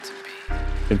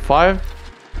In 5,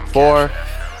 4,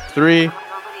 3,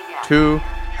 2,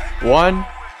 1,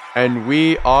 and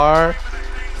we are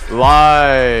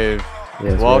live.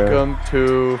 Yes, Welcome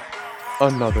to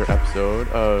another episode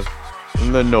of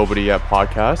the Nobody Yet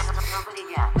podcast.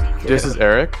 This is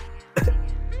Eric.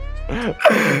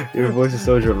 Your voice is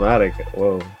so dramatic.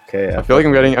 Whoa. Okay. I feel like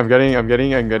I'm getting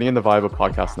in the vibe of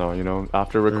podcast now. You know,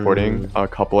 after recording a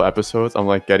couple episodes, I'm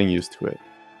like getting used to it.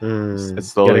 It's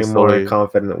slowly, getting more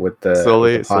confident with the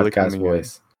podcast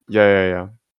voice. Yeah.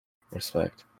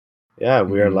 Respect. Yeah,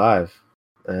 we are live,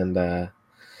 and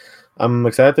I'm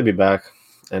excited to be back.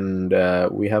 And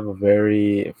we have a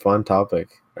very fun topic,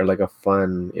 or like a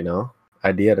fun,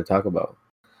 idea to talk about.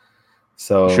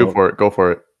 So shoot for it. Go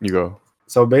for it. You go.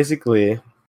 So basically,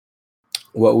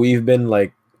 what we've been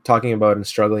like talking about and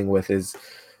struggling with is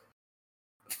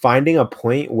finding a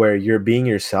point where you're being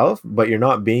yourself, but you're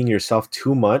not being yourself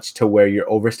too much to where you're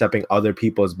overstepping other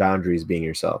people's boundaries being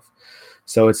yourself.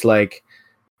 So it's like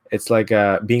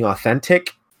being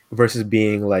authentic versus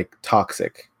being like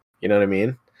toxic. You know what I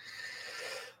mean?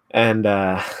 And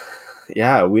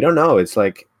yeah, we don't know. It's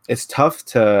like it's tough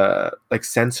to like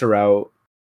censor out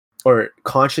or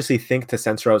consciously think to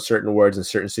censor out certain words in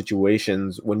certain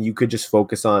situations when you could just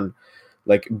focus on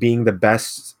like being the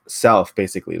best self,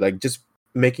 basically, like just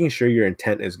making sure your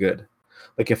intent is good.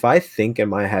 Like if I think in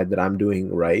my head that I'm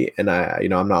doing right and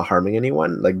I'm not harming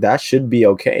anyone, like that should be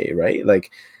okay, right?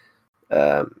 Like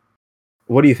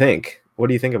what do you think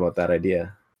about that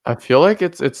idea? I feel like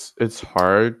it's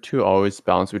hard to always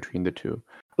balance between the two.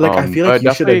 Like I feel like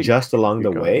you should adjust along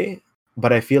the way,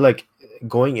 but I feel like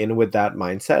going in with that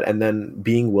mindset and then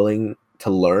being willing to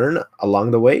learn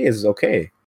along the way is okay.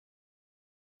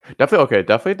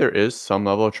 Definitely there is some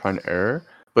level of trial and error,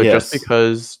 but just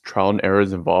because trial and error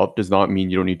is involved does not mean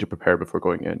you don't need to prepare before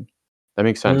going in. That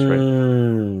makes sense, right?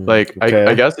 Like okay.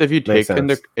 I guess if you take take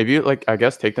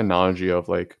the analogy of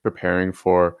like preparing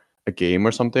for a game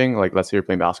or something, like let's say you're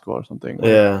playing basketball or something.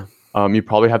 Yeah. You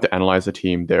probably have to analyze the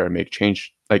team there and make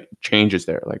changes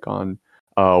there, like on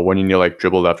when you need to like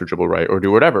dribble left or dribble right or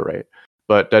do whatever, right?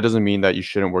 But that doesn't mean that you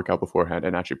shouldn't work out beforehand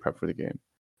and actually prep for the game.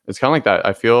 It's kind of like that.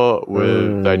 I feel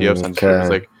with the idea of censorship is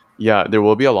like, yeah, there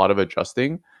will be a lot of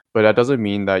adjusting, but that doesn't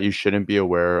mean that you shouldn't be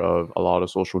aware of a lot of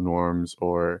social norms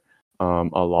or a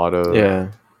lot of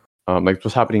like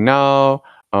what's happening now,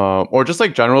 or just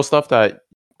like general stuff that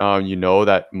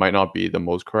that might not be the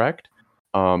most correct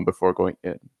before going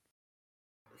in.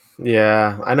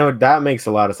 Yeah, I know that makes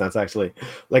a lot of sense actually.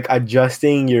 Like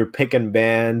adjusting your pick and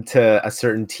ban to a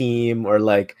certain team or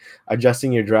like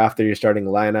adjusting your draft or your starting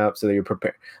lineup so that you're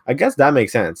prepared. I guess that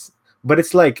makes sense. But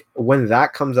it's like when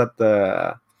that comes at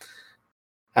the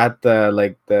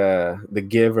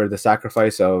give or the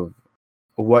sacrifice of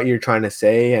what you're trying to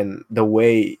say and the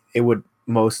way it would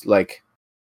most like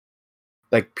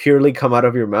purely come out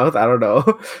of your mouth. I don't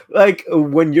know. Like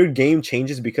when your game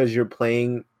changes because you're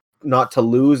playing not to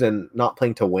lose and not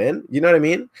playing to win, you know what I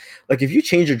mean? Like if you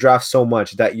change your draft so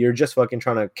much that you're just fucking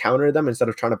trying to counter them instead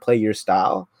of trying to play your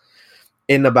style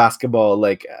in the basketball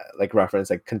like reference,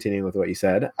 like continuing with what you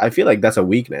said, I feel like that's a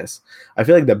weakness. I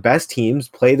feel like the best teams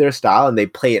play their style and they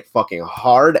play it fucking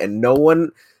hard and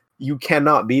you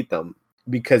cannot beat them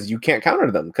because you can't counter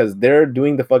them because they're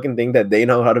doing the fucking thing that they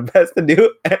know how to best to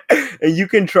do. And you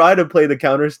can try to play the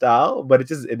counter style, but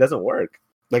it doesn't work.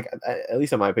 Like at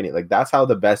least in my opinion, like that's how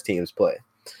the best teams play.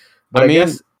 But I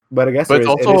guess it's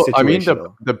also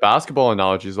the basketball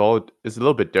analogy is a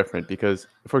little bit different because,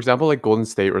 for example, like Golden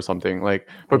State or something, like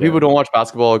for people who don't watch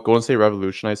basketball, Golden State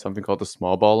revolutionized something called the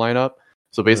small ball lineup.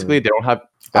 So basically, they don't have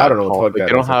they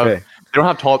don't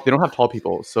have tall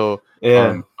people. So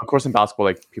of course in basketball,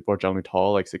 like people are generally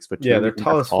tall, like 6'2". Yeah, they're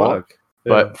tall as fuck.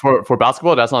 But for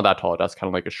basketball, that's not that tall. That's kind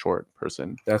of like a short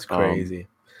person. That's crazy.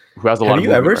 Who has a lot of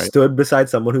movement, ever stood beside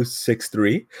someone who's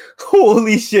 6'3"?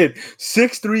 Holy shit.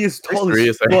 6'3" is tall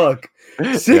as fuck.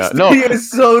 6'3"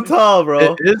 is so tall,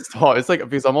 bro. It is tall. It's like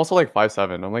because I'm also like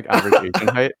 5'7". I'm like average Asian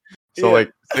height. So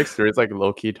like 6'3" is like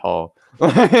low key tall.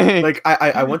 Like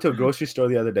I went to a grocery store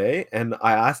the other day and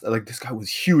I asked, like, this guy was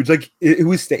huge. Like he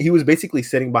was basically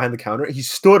sitting behind the counter. He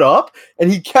stood up and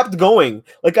he kept going.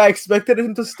 Like I expected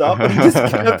him to stop, but he just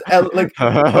kept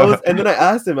and then I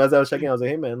asked him as I was checking, I was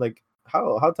like, hey man, like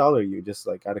how tall are you? Just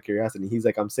like out of curiosity. He's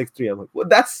like, I'm 6'3". I'm like, what?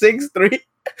 That's 6'3"?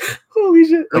 Holy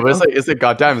shit! Like, but it's like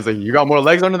goddamn. It's like you got more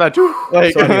legs under that too.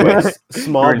 Like, so anyways,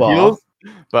 small ball. Heels?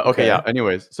 But okay, yeah.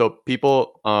 Anyways, so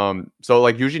people, so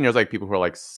like usually there's like people who are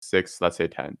like 6, let's say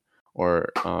 10, or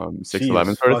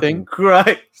 6'11" sort of thing.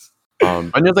 Christ.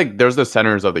 And there's the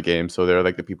centers of the game, so they're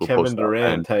like the people Kevin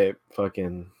Durant type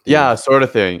fucking. Yeah, sort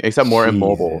of thing, except more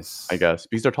immobile, I guess,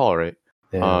 because they're tall, right?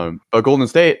 Yeah. But Golden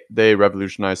State, they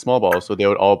revolutionized small ball, so they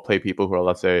would all play people who are,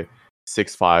 let's say,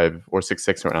 6'5" or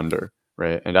 6'6" or under,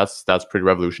 right? And that's pretty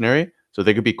revolutionary. So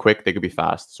they could be quick, they could be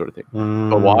fast, sort of thing.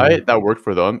 But why Mm, that worked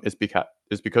for them is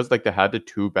because like they had the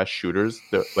two best shooters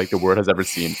that like the world has ever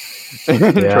seen in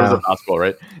terms of yeah. basketball,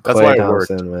 right? That's why Clay it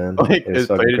worked. Thompson, man, Like is it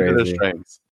fucking played into their crazy.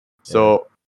 strengths. Yeah. So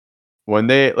when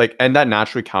they like, and that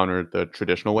naturally countered the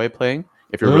traditional way of playing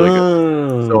if you're really good.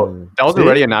 So Mm. that was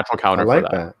already See, a natural I counter for like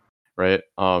that, that. right?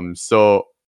 So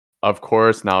of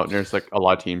course now there's like a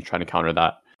lot of teams trying to counter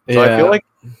that. So I feel Yeah. like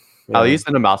at Yeah. least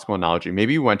in a basketball analogy,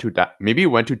 maybe you went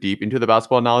too deep into the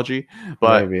basketball analogy,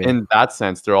 but Maybe. in that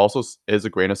sense, there also is a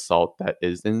grain of salt that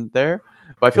is in there.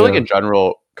 But I feel like Yeah. in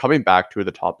general, coming back to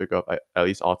the topic of at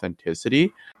least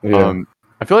authenticity, Yeah. um,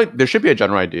 I feel like there should be a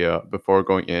general idea before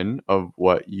going in of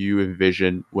what you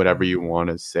envision, whatever you want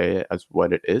to say as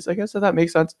what it is. I guess if that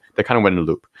makes sense. That kind of went in a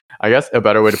loop. I guess a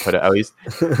better way to put it, at least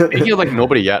speaking of like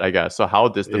nobody yet, I guess. So how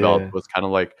this Yeah. developed was kind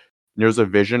of like there's a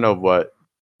vision of what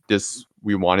this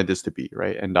we wanted this to be,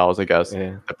 right? And that was, I guess,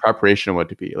 Yeah. the preparation of what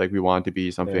to be. Like we wanted to be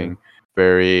Yeah. something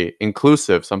very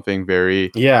inclusive, something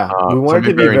very Yeah. We want it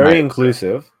something to be very very nice.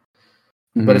 inclusive,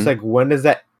 but it's Mhm. like when does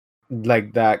that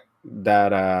like that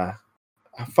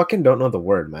I fucking don't know the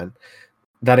word, man.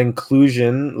 That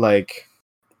inclusion like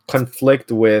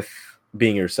conflict with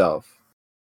being yourself.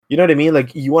 You know what I mean?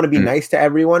 Like you want to be Mm. nice to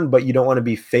everyone, but you don't want to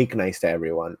be fake nice to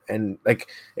everyone. And like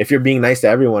if you're being nice to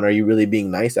everyone, are you really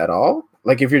being nice at all?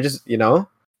 Like if you're just,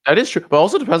 That is true, but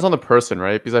also depends on the person,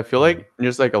 right? Because I feel Mhm. like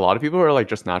there's like a lot of people who are like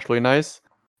just naturally nice,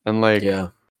 and like Yeah.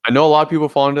 I know a lot of people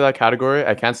fall into that category.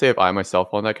 I can't say if I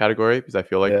myself fall in that category because I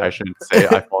feel like I Yeah. shouldn't say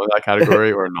I fall in that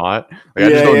category or not. Like I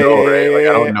just Yeah, don't yeah, know, right? Like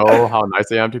I don't yeah, know how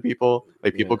nice I am to people.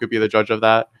 Like yeah, people could be the judge of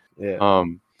that. yeah,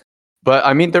 Um, But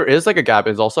I mean, there is like a gap.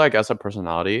 It's also, I guess, a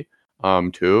personality,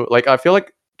 too. Like I feel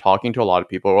like talking to a lot of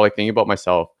people or like thinking about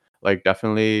myself, like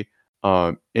definitely,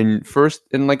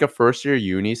 in like a first year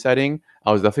uni setting,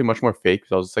 I was definitely much more fake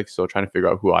because I was like still trying to figure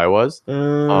out who I was,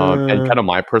 and kind Mm, of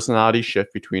my personality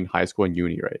shift between high school and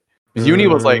uni, right? Because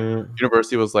mm.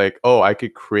 university was like, oh, I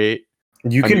could create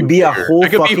You a can new be a career. whole I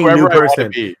could be fucking new whoever I want to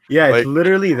person. be. Yeah, it's Like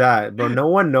literally that, bro. No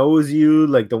one knows you.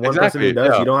 Like the one person who exactly,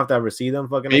 does, yeah. you don't have to ever see them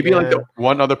fucking Maybe like the again.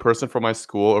 one other person from my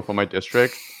school or from my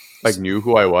district like S- knew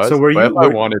who I So was, were but if you I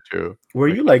were wanted to, were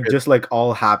like you I like could. just like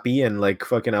all happy and like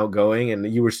fucking outgoing,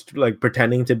 and you were like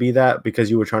pretending to be that because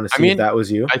you were trying to I see if mean, that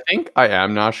was you? I think I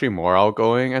am naturally more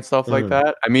outgoing and stuff like Mm,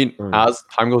 that. I mean, mm, as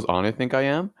time goes on, I think I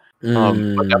am.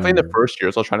 But definitely in the mm. first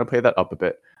years, I was trying to play that up a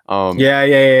bit. Yeah, yeah,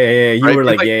 yeah, yeah. You Right? were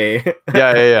 'Cause like, like yeah,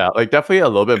 yeah, yeah, yeah. Like definitely a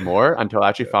little bit more until I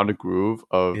actually found a groove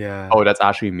of, yeah. oh, that's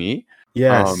actually me.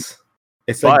 Um, Yes.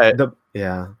 It's like but the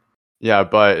yeah. yeah,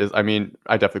 but I mean,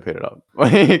 I definitely played it up.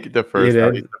 Like You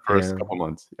at least did? the first Yeah. couple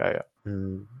months. Yeah, yeah.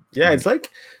 Mm. Yeah, Mhm. it's like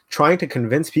trying to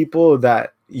convince people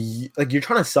that like you're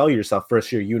trying to sell yourself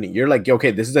first year uni. You're like,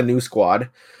 okay, this is a new squad.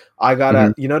 I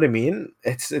gotta, Mhm. you know what I mean?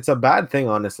 It's a bad thing,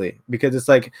 honestly, because it's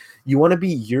like you want to be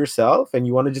yourself and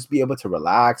you want to just be able to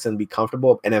relax and be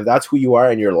comfortable. And if that's who you are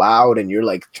and you're loud and you're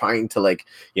like trying to like,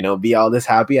 be all this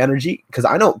happy energy, because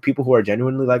I know people who are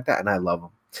genuinely like that and I love them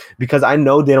because I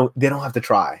know they don't have to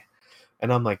try.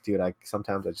 And I'm like, dude, I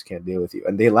sometimes I just can't deal with you.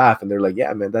 And they laugh and they're like,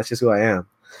 yeah, man, that's just who I am,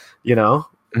 you know?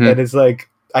 And Mhm. it's like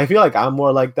I feel like I'm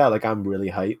more like that. Like I'm really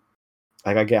hype.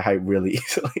 Like I get hype really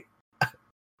easily.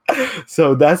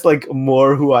 So that's like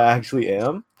more who I actually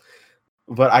am.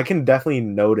 But I can definitely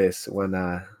notice when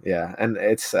yeah, and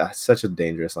it's such a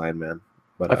dangerous line, man.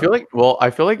 But I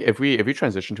feel like if we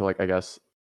transition to like I guess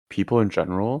people in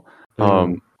general,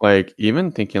 mm, like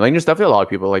even thinking like there's definitely a lot of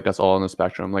people like that's all on the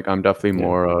spectrum. Like I'm definitely yeah.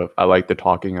 more of I like the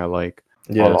talking, I like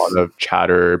a lot Yes. of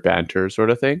chatter, banter sort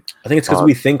of thing. I think it's because Uh,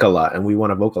 we think a lot and we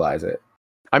want to vocalize it.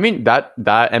 I mean that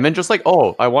and then just like,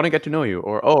 oh, I want to get to know you,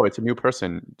 or oh, it's a new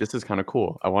person. This is kind of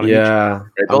cool. I want to meet you. Yeah,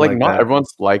 Right? But I'm like like not that.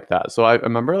 everyone's like that. So I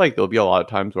remember like there'll be a lot of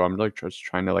times where I'm like just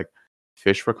trying to like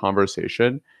fish for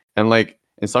conversation. And like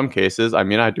in some cases, I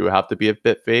mean I do have to be a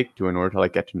bit fake to in order to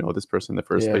like get to know this person in the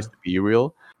first Yeah. place to be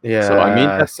real. So I mean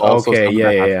that's Yes. also Okay. something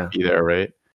Yeah, that yeah, has to yeah. be there,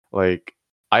 right? Like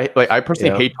I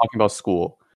personally Yeah. hate talking about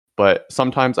school, but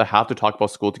sometimes I have to talk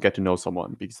about school to get to know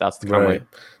someone because that's the kind of like Right.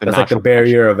 the That's like the natural connection.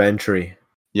 barrier of entry.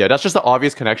 Yeah, that's just the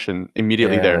obvious connection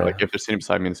immediately there. Like Yeah. if they're sitting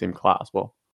beside me in the same class,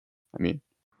 well, I mean,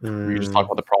 we could just talk Mm,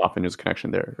 about the prof and there's a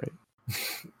connection there, right?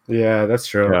 yeah, that's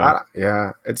true. Yeah.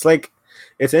 Yeah, it's like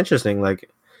it's interesting. Like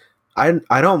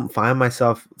I don't find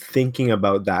myself thinking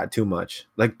about that too much,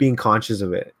 like being conscious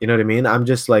of it. You know what I mean? I'm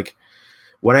just like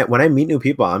when I meet new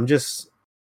people,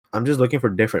 I'm just looking for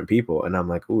different people, and I'm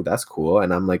like, ooh, that's cool.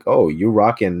 And I'm like, oh, you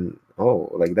rocking. Oh,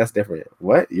 like that's different.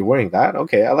 What? You're wearing that?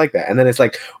 Okay, I like that. And then it's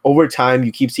like over time,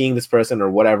 you keep seeing this person or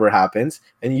whatever happens,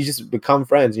 and you just become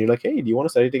friends. And you're like, hey, do you want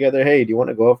to study together? Hey, do you want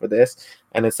to go out for this?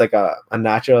 And it's like a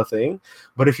natural thing.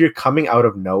 But if you're coming out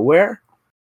of nowhere,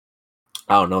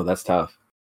 I don't know. That's tough.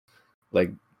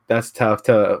 Like that's tough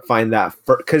to find that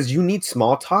because you need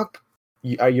small talk.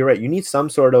 You're right. You need some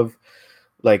sort of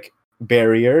like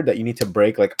barrier that you need to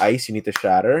break, like ice you need to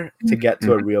shatter to get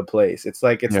to a real place. It's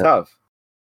like it's tough.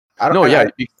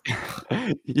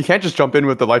 You can't just jump in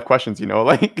with the life questions,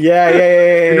 like yeah,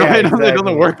 it exactly.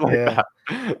 doesn't work like that.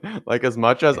 Like as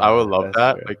much as I would love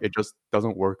that, true. like it just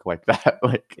doesn't work like that.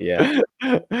 Like I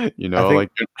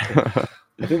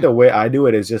think the way I do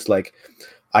it is just like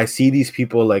I see these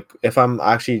people, like if I'm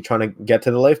actually trying to get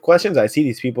to the life questions, I see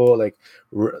these people like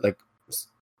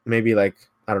maybe like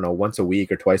I don't know, once a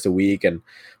week or twice a week, and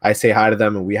I say hi to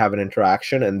them and we have an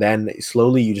interaction, and then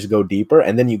slowly you just go deeper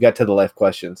and then you get to the life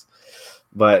questions.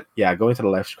 But yeah, going to the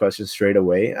life questions straight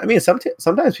away, I mean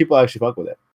sometimes people actually fuck with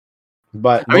it,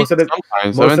 but most of the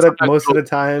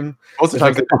time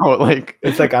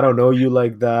it's like I don't know you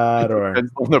like that, or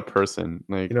depends on the person,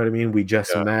 like you know what I mean, we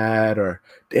just met, or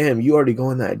damn, you already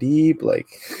going that deep, like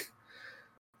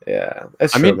yeah,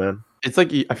 that's true, man. It's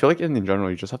like I feel like in general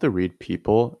you just have to read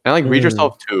people and like read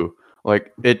yourself too.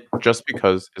 Like it just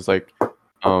because it's like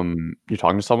you're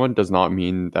talking to someone does not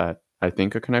mean that I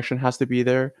think a connection has to be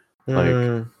there.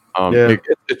 Like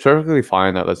it's perfectly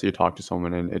fine that let's say you talk to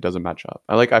someone and it doesn't match up.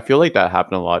 I feel like that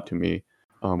happened a lot to me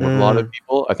with a lot of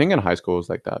people. I think in high school it was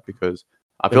like that because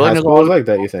I feel like there's a lot like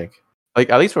that. You think?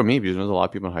 Like at least for me, because there's a lot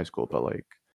of people in high school, but like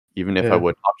even if I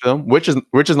would talk to them, which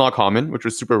is not common, which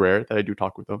was super rare that I do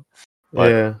talk with them,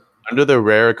 but under the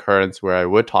rare occurrence where I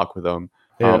would talk with them,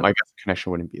 I guess the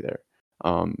connection wouldn't be there.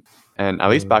 And at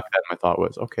least back then, my thought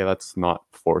was, okay, let's not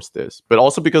force this. But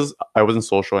also because I wasn't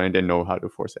social and I didn't know how to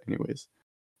force it anyways.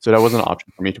 So that wasn't an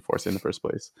option for me to force it in the first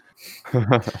place.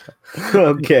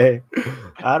 Okay.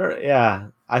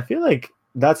 I feel like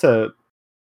that's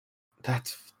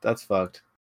fucked.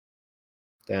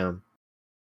 Damn.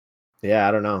 Yeah,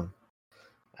 I don't know.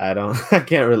 I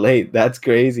can't relate. That's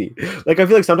crazy. Like I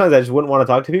feel like sometimes I just wouldn't want to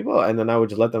talk to people, and then I would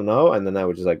just let them know, and then I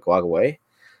would just like walk away.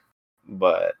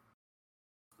 But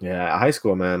yeah, high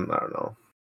school, man, I don't know.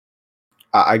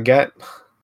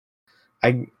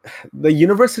 The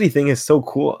university thing is so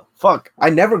cool. Fuck,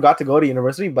 I never got to go to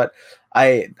university, but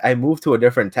I moved to a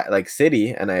different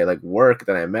city, and I like worked,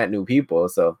 and I met new people.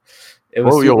 So it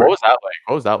was. What was that like?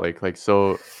 What was that like? Like,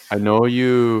 so I know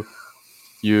you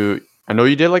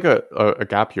did like a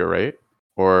gap year, right?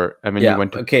 Or I mean, you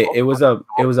went to it was a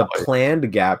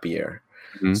planned gap year.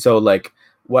 Mm-hmm. So like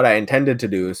what I intended to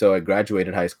do. So I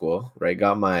graduated high school, right?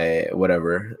 Got my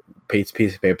whatever piece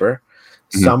of paper.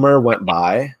 Mm-hmm. Summer went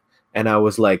by, and I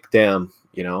was like, damn,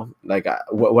 like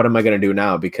what am I gonna do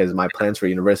now? Because my plans for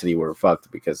university were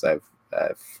fucked because I've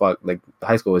fucked, like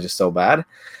high school was just so bad,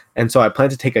 and so I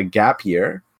planned to take a gap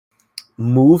year,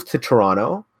 move to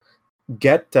Toronto,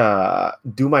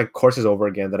 do my courses over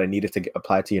again that I needed to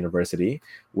apply to university,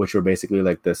 which were basically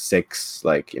like the 6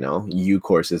 U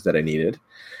courses that I needed.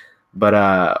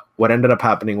 But what ended up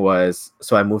happening was,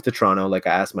 so I moved to Toronto. Like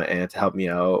I asked my aunt to help me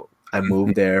out. I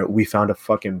moved there. We found a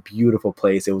fucking beautiful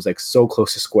place. It was like so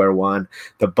close to Square One.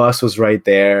 The bus was right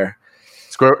there.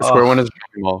 Square One is a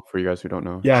shopping mall for you guys who don't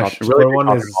know. Yeah, Square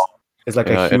One is like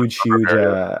a huge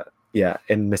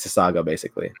in Mississauga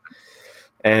basically.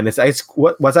 And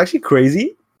what's actually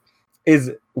crazy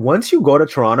is once you go to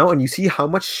Toronto and you see how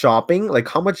much shopping, like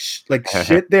how much like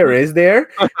shit there is there,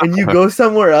 and you go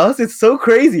somewhere else, it's so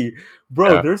crazy,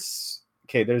 bro. Yeah.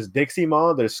 There's Dixie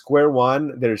Mall, there's Square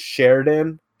One, there's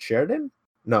Sheridan.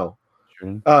 No,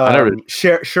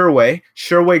 Sherway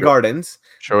Gardens,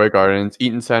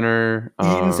 Eaton Center.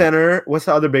 What's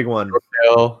the other big one?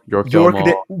 Yorkdale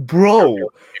Mall. Bro.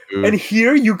 And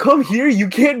here you come here, you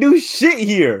can't do shit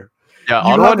here.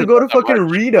 Yeah, you have to go to fucking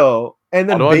Rideau and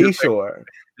then Bayshore.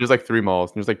 There's like 3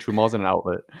 malls. There's like 2 malls and an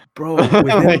outlet. Bro,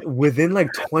 within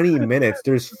like 20 minutes,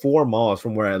 there's 4 malls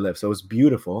from where I live. So it was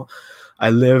beautiful. I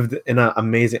lived in an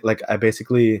amazing, like I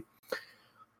basically,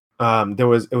 it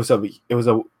was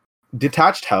a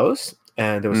detached house,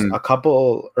 and there was a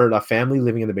couple or a family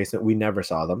living in the basement. We never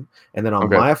saw them. And then on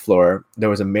my floor, there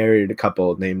was a married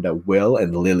couple named Will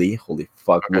and Lily. Holy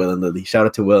fuck, Will and Lily. Shout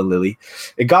out to Will and Lily.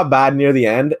 It got bad near the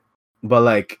end, but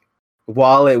like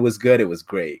while it was good, it was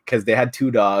great because they had 2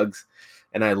 dogs,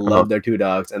 and I loved their 2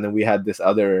 dogs. And then we had this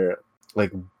other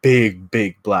like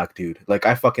big black dude. Like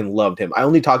I fucking loved him. I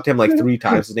only talked to him like 3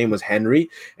 times. His name was Henry,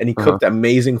 and he cooked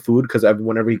amazing food because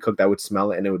whenever he cooked, I would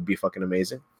smell it and it would be fucking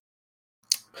amazing.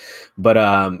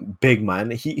 But big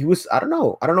man, he was I don't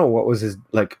know what was his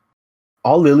like.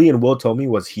 All Lily and Will told me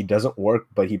was he doesn't work,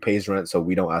 but he pays rent, so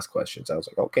we don't ask questions. I was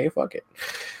like, okay, fuck it.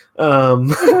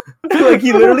 Like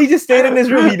he literally just stayed in his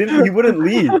room. He wouldn't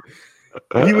leave.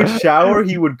 He would shower,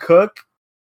 he would cook.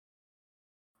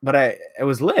 But it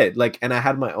was lit. Like, and I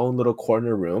had my own little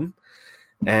corner room.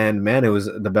 And man, it was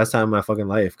the best time of my fucking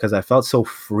life because I felt so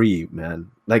free,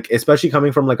 man. Like, especially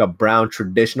coming from like a brown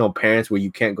traditional parents where you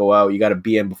can't go out, you got to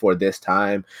be in before this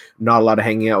time, not a lot of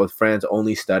hanging out with friends,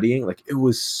 only studying. Like, it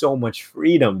was so much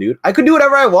freedom, dude. I could do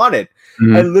whatever I wanted.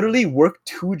 I literally worked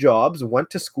 2 jobs, went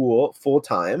to school full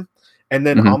time, and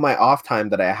then on my off time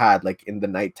that I had, like in the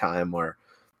nighttime or,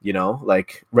 you know,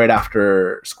 like right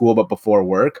after school but before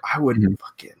work, I would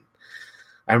fucking.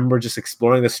 I remember just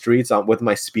exploring the streets with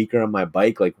my speaker on my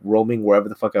bike, like roaming wherever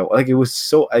the fuck I was. Like it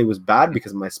was bad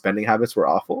because my spending habits were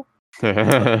awful.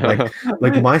 like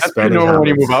my spending habits. When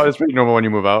you move out, it's pretty normal when you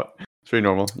move out. It's pretty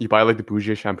normal. You buy like the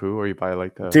bougie shampoo, or you buy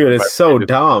like the dude. It's so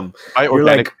dumb. Buy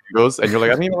organic mangoes, and you're like,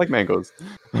 I don't even like mangoes.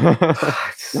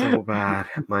 It's so bad.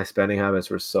 My spending habits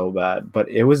were so bad, but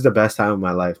it was the best time of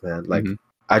my life, man. Like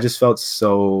I just felt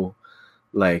so.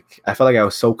 Like I felt like I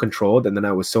was so controlled, and then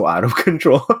I was so out of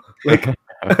control. Like.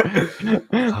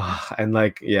 And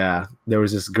like there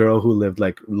was this girl who lived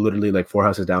like literally like 4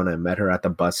 houses down. I met her at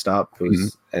the bus stop. It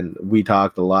was and we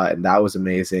talked a lot, and that was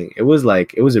amazing. It was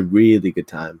a really good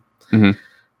time. And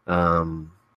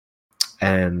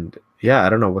I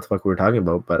don't know what the fuck we were talking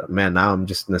about, but man, now I'm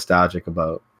just nostalgic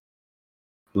about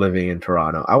living in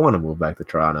Toronto. I want to move back to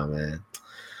Toronto, man.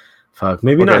 Fuck,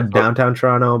 maybe not downtown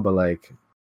Toronto, but like,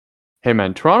 hey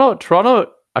man, Toronto.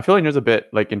 I feel like there's a bit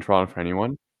like in Toronto for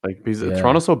anyone. Like because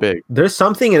Toronto's so big. There's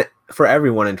something for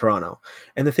everyone in Toronto.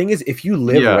 And the thing is, if you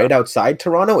live right outside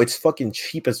Toronto, it's fucking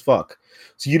cheap as fuck.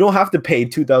 So you don't have to pay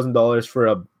 $2,000 for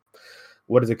a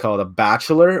what is it called? A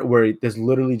bachelor, where there's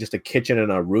literally just a kitchen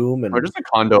and a room and or just a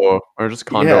condo.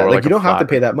 Yeah, like you don't have to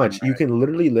pay that much. You can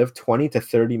literally live 20 to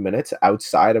 30 minutes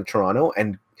outside of Toronto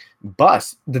and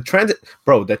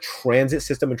the transit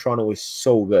system in Toronto is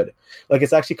so good. Like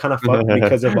it's actually kind of fucked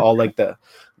because of all like the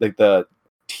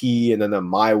T and then the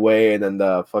my way and then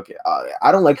the fucking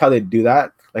I don't like how they do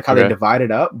that, like how they divide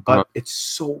it up, but it's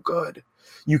so good.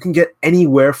 You can get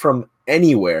anywhere from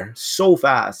anywhere so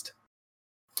fast.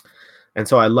 And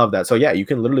so I love that. So yeah, you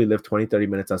can literally live 20-30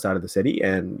 minutes outside of the city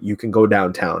and you can go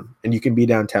downtown and you can be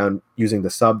downtown using the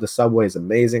subway is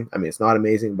amazing. I mean, it's not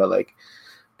amazing, but like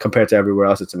compared to everywhere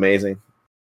else, it's amazing.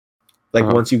 Like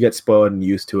once you get spoiled and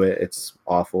used to it, it's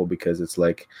awful because it's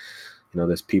like, you know,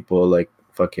 there's people like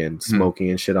fucking smoking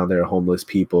and shit on there, homeless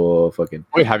people, fucking.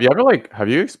 Wait, have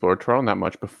you explored Toronto that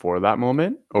much before that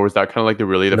moment, or was that kind of like the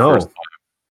first time?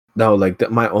 No, like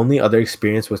my only other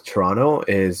experience with Toronto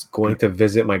is going to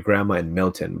visit my grandma in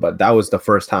Milton, but that was the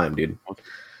first time, dude.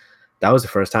 That was the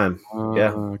first time.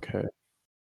 Okay.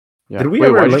 Yeah. Did we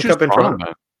ever link up in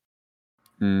Toronto?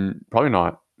 Probably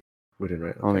not. We didn't,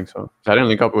 right? I don't think so. I didn't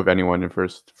link up with anyone in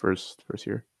first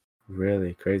year.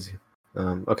 Really crazy.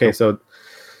 Okay, so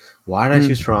why did I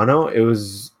choose Toronto? It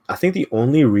was, I think, the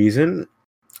only reason,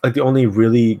 like the only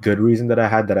really good reason that I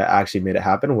had that I actually made it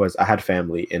happen was I had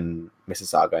family in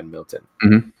Mississauga and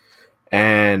Milton.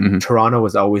 And Toronto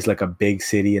was always like a big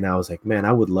city, and I was like, man,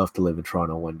 I would love to live in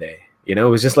Toronto one day. You know,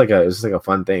 it was just like a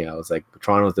fun thing. I was like,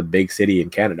 Toronto is the big city in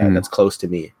Canada that's close to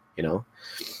me, you know,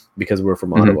 because we're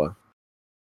from Ottawa.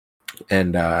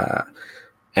 And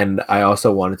I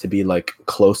also wanted to be like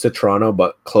close to Toronto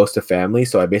but close to family,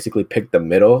 so I basically picked the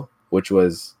middle, which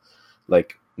was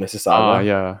like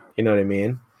Mississauga. You know what I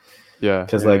mean? Yeah,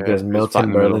 because like there's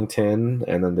Milton, Burlington,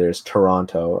 and then there's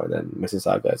Toronto, and then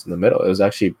Mississauga is in the middle. It was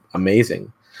actually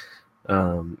amazing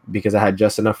because I had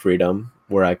just enough freedom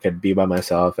where I could be by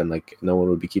myself and like no one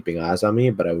would be keeping eyes on me,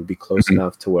 but I would be close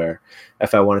enough to where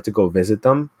if I wanted to go visit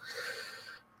them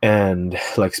and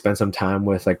like spend some time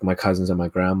with like my cousins and my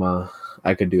grandma,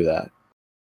 I could do that,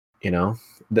 you know.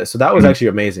 So that was actually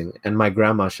amazing. And my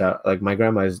grandma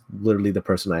is literally the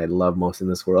person I love most in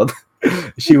this world.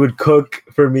 She would cook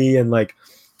for me and like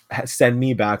send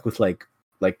me back with like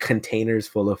containers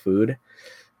full of food.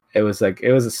 It was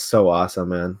so awesome,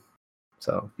 man.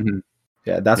 So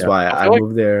that's why I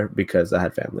moved there, because I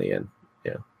had family. And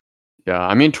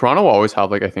I mean, Toronto will always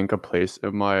have like, I think, a place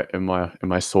in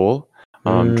my soul.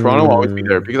 Toronto will always be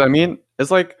there because I mean, it's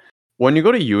like when you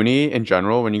go to uni in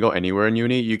general, when you go anywhere in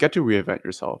uni, you get to reinvent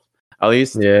yourself. At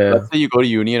least, let's say you go to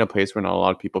uni in a place where not a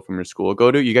lot of people from your school go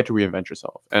to, you get to reinvent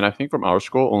yourself. And I think from our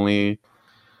school, only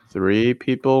 3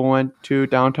 people went to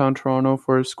downtown Toronto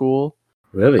for school.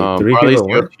 Really? 3 people went?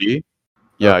 U of T.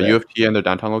 Yeah, okay. U of T and their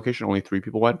downtown location, only 3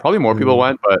 people went. Probably more people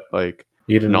went, but like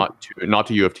You didn't, not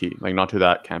to U of T, like not to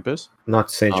that campus. not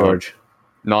St. Um, George.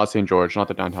 not St. George, not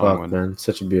the downtown Fuck, one. man,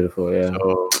 such a beautiful, yeah.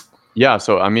 So yeah,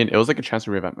 so I mean, it was like a chance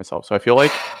to reinvent myself. So I feel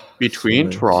like between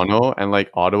nice. Toronto and like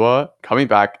Ottawa, coming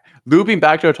back, looping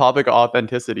back to a topic of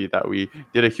authenticity that we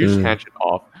did a huge Mm. tangent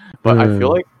off, but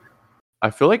Mm. I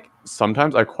feel like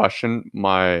sometimes I question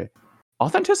my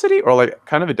authenticity or like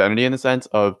kind of identity in the sense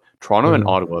of Toronto and Mm.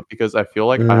 Ottawa because I feel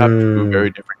like I have two very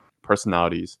different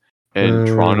personalities in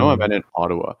Toronto and then in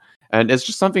Ottawa, and it's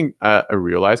just something I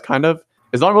realized kind of.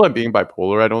 It's not really being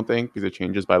bipolar, I don't think, because it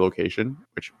changes by location,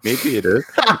 which maybe it is.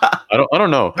 I don't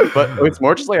know, but it's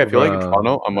more just like I feel like in Bro,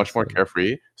 Toronto, I'm much more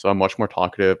carefree, so I'm much more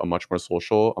talkative, I'm much more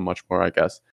social, I'm much more, I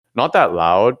guess, not that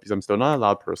loud because I'm still not a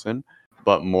loud person,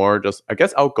 but more just I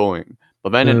guess outgoing. But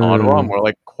then in Ottawa, I'm more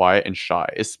like quiet and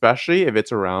shy, especially if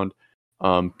it's around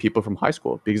people from high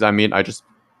school, because I mean I just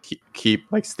keep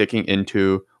like sticking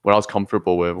into what I was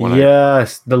comfortable with when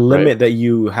yes, the right? limit that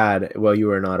you had while you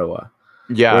were in Ottawa.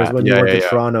 Whereas Yeah, when you yeah, went yeah, to yeah.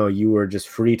 Toronto, you were just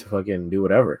free to fucking do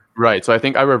whatever. Right. So I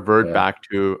think I revert Yeah. back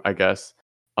to, I guess,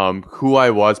 who I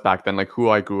was back then, like who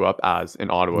I grew up as in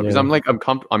Ottawa, because Yeah. I'm like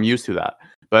I'm used to that.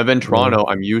 But in Toronto,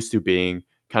 I'm used to being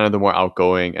kind of the more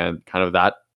outgoing and kind of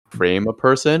that frame of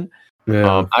person.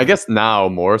 Yeah. I guess now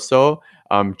more so,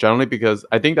 generally because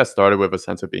I think that started with a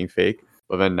sense of being fake,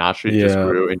 but then naturally just Yeah.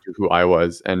 grew into who I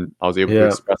was, and I was able to Yeah.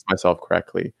 express myself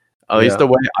correctly, at least Yeah. the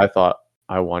way I thought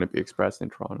I want to be expressed in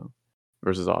Toronto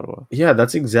versus Ottawa. Yeah,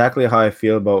 that's exactly how I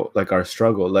feel about like our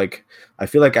struggle. Like I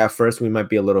feel like at first we might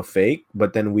be a little fake,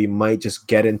 but then we might just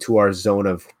get into our zone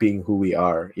of being who we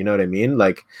are. You know what I mean?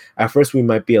 Like at first we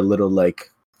might be a little like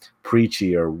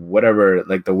preachy or whatever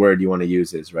like the word you want to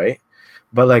use is, right?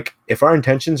 But like if our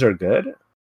intentions are good,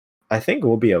 I think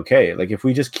we'll be okay. Like if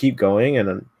we just keep going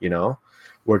and you know,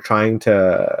 we're trying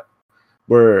to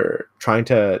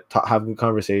have a good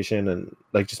conversation and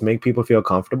like just make people feel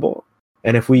comfortable.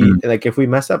 And if we if we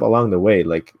mess up along the way,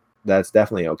 like that's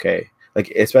definitely okay. Like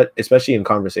especially in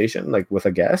conversation, like with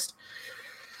a guest,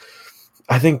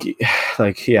 I think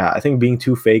I think being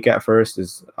too fake at first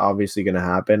is obviously going to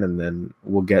happen, and then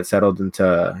we'll get settled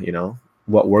into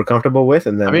what we're comfortable with,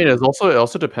 and then I mean, it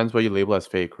also depends what you label as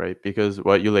fake, right? Because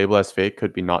what you label as fake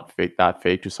could be not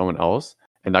fake to someone else,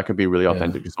 and that could be really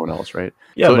authentic to someone else, right?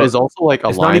 Yeah, so it but is also like a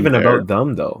it's not line even there. about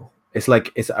them though. It's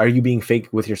like are you being fake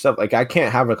with yourself? Like I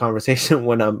can't have a conversation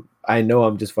when I know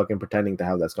I'm just fucking pretending to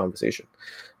have that conversation.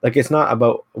 Like it's not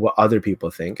about what other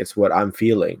people think, it's what I'm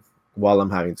feeling while I'm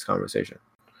having this conversation.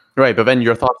 Right, but then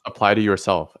your thoughts apply to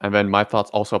yourself, and then my thoughts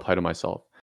also apply to myself.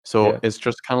 So it's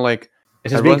just kind of like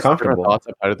It's just being everyone's different comfortable. thoughts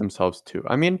apply to themselves too.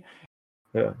 I mean,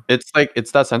 Yeah. it's like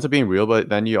it's that sense of being real, but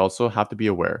then you also have to be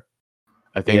aware.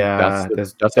 I think Yeah,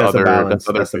 that's that's the the other balance.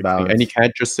 That's the big thing, and you balance.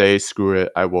 can't just say screw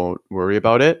it, I won't worry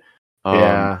about it.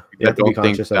 Yeah, you I have to be don't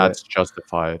think conscious of it. that's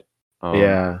justified.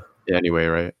 Yeah. In any way,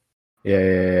 right?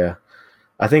 Yeah.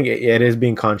 I think it is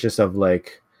being conscious of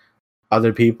like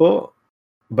other people,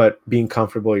 but being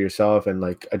comfortable yourself and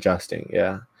like adjusting.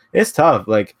 Yeah, it's tough.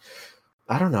 Like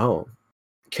I don't know,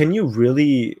 can you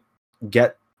really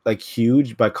get like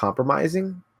huge by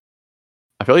compromising?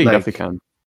 I feel like you Like, definitely can.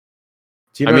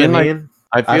 do you I know what I mean, like, mean?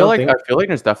 I I feel don't like think.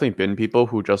 there's definitely been people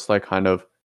who just like kind of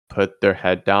put their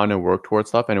head down and work towards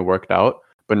stuff and it worked out.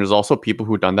 But there's also people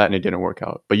who done that and it didn't work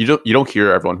out. But you don't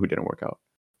hear everyone who didn't work out,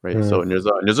 right? So and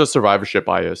there's a survivorship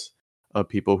bias of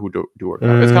people who do work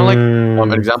out. It's kind of like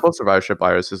an example of survivorship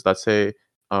bias is let's say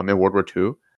in World War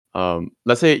II,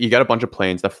 let's say you get a bunch of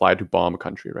planes that fly to bomb a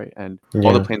country, right? And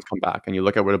all the Yeah. planes come back and you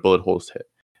look at where the bullet holes hit,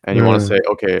 and you want to say,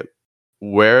 okay,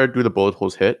 where do the bullet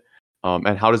holes hit?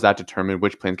 And how does that determine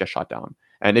which planes get shot down?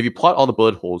 And if you plot all the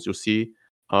bullet holes, you'll see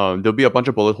there'll be a bunch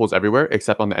of bullet holes everywhere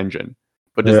except on the engine.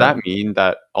 But does that mean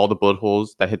that all the bullet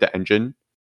holes that hit the engine,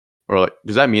 or like,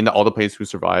 does that mean that all the planes who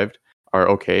survived are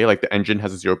okay? Like the engine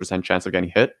has a 0% chance of getting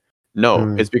hit?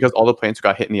 No, it's because all the planes who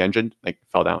got hit in the engine like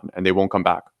fell down and they won't come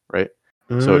back, right?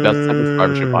 So that's the type of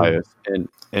survivorship bias. And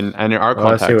in our I see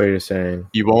what context, you're saying.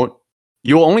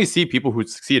 you'll only see people who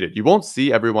succeeded. You won't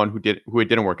see everyone who it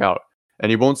didn't work out,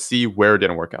 and you won't see where it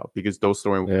didn't work out because those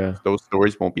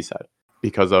stories won't be said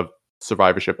because of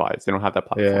survivorship bias. They don't have that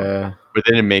platform, Yeah. but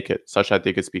they didn't make it such that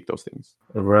they could speak those things.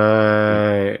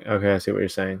 Right. Okay, I see what you're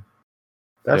saying.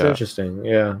 That's Yeah, interesting.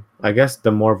 Yeah. I guess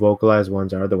the more vocalized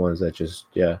ones are the ones that just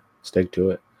stick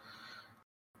to it.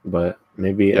 But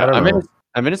maybe I yeah. don't know.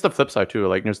 I mean, it's the flip side too.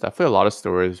 Like, there's definitely a lot of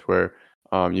stories where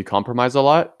you compromise a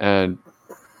lot, and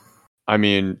I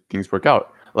mean, things work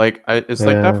out. Like, it's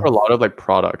like that Yeah. for a lot of like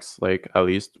products. Like, at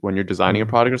least when you're designing a Mm.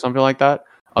 product or something like that,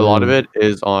 a lot of it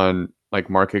is on like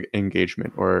market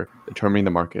engagement or determining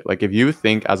the market. Like, if you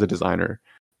think as a designer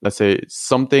let's say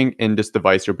something in this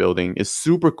device you're building is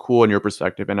super cool in your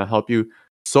perspective and it'll help you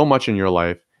so much in your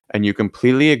life, and you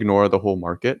completely ignore the whole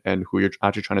market and who you're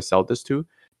actually trying to sell this to,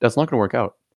 that's not going to work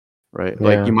out, right?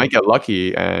 Like you Yeah. might get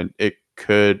lucky and it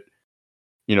could,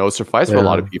 suffice for a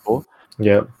lot Yeah. of people,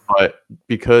 Yeah. but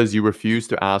because you refuse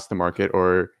to ask the market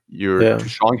or you're Yeah. too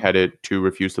strong-headed to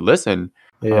refuse to listen,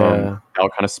 Yeah. that'll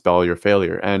kind of spell your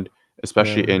failure. And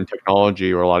especially Yeah. in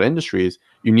technology or a lot of industries,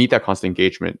 you need that constant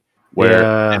engagement where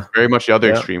Yeah. it's very much the other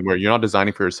Yeah. extreme where you're not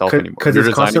designing for yourself anymore. Because You're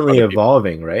it's designing for constantly other people.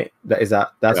 evolving, right? That's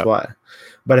Yeah. why.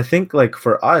 But I think like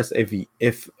for us,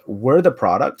 if we're the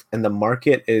product and the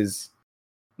market is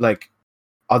like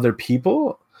other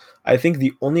people, I think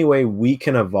the only way we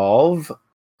can evolve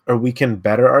or we can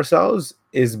better ourselves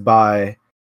is by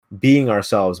being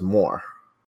ourselves more.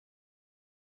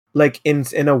 Like in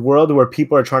a world where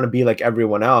people are trying to be like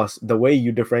everyone else, the way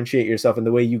you differentiate yourself and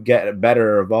the way you get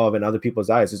better or evolve in other people's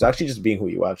eyes is actually just being who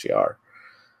you actually are.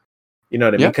 You know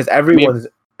what I mean? Yeah. Because I mean,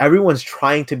 everyone's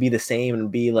trying to be the same and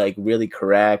be like really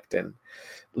correct, and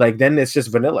like then it's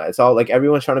just vanilla. It's all like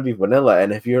everyone's trying to be vanilla,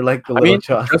 and if you're like the I little mean,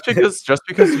 child, just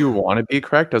because you want to be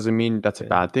correct doesn't mean that's a yeah.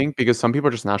 bad thing, because some people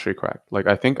are just naturally correct. Like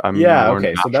I think I'm Yeah, more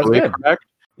okay, so that's naturally good. correct.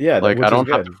 Yeah, that Like I which is don't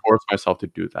have to good. force myself to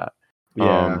do that.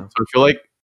 Yeah. So I feel like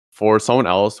for someone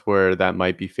else where that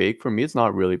might be fake, for me it's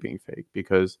not really being fake,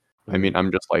 because I Mm. mean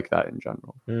I'm just like that in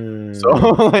general. So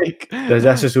Mm. like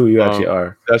That's just who you actually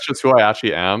are. that's just who I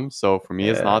actually am. So for me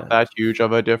it's not Yeah. that huge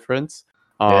of a difference.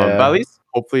 But at Yeah. least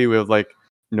hopefully with like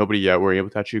nobody yet, we're able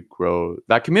to actually grow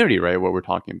that community, right? What we're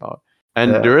talking about.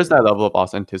 And Yeah. there is that level of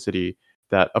authenticity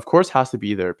that of course has to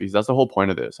be there, because that's the whole point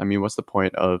of this. I mean, what's the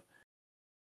point of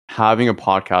having a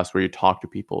podcast where you talk to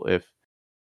people if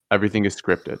everything is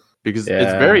scripted? Because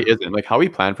it's very Yeah. isn't. Like how we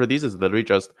plan for these is literally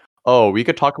just, oh, we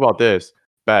could talk about this.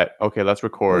 Bet. Okay, let's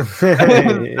record.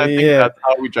 And I think Yeah. that's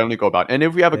how we generally go about it. And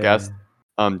if we have a Yeah. guest,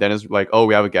 then it's like, oh,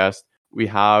 we have a guest. We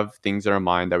have things in our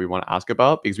mind that we want to ask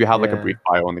about because we have like a Yeah. brief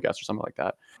bio on the guest or something like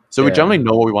that. So we Yeah. generally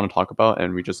know what we want to talk about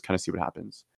and we just kind of see what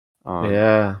happens.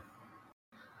 Yeah.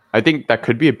 I think that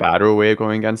could be a better way of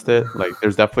going against it. Like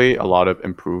there's definitely a lot of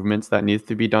improvements that needs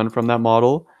to be done from that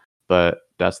model, but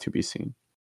that's to be seen.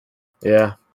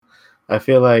 Yeah. I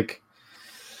feel like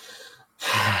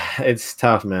it's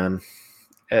tough, man.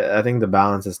 I think the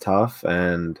balance is tough,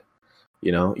 and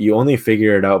you only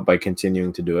figure it out by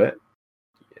continuing to do it.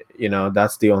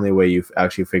 That's the only way you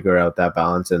actually figure out that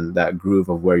balance and that groove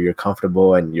of where you're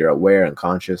comfortable and you're aware and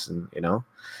conscious, and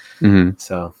Mhm.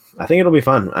 so I think it'll be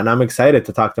fun, and I'm excited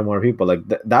to talk to more people. Like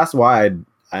that's why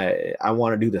I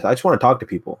want to do this. I just want to talk to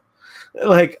people.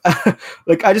 Like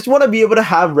like I just want to be able to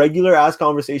have regular ass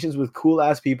conversations with cool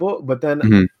ass people, but then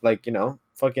Mhm. like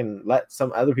fucking let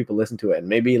some other people listen to it and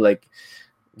maybe like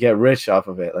get rich off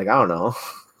of it. Like I don't know.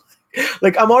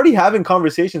 Like I'm already having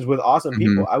conversations with awesome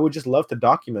people. Mhm. I would just love to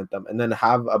document them and then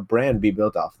have a brand be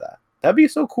built off that. That'd be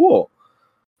so cool.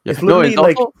 Yeah. It's No, literally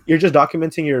like you're just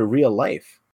documenting your real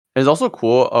life. it's also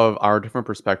cool of our different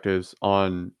perspectives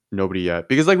on Nobody Yet,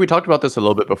 because like we talked about this a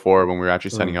little bit before when we were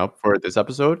actually setting Mm, up for this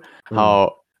episode, mm.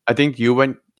 how I think you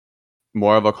went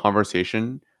more of a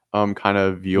conversation kind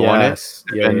of view on it. Yes.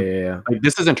 Yeah, And yeah, yeah, like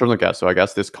this is in terms of guests. So I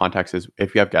guess this context is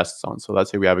if you have guests on. So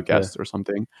let's say we have a yeah. guest or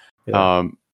something. Yeah.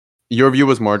 Your view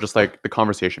was more just like the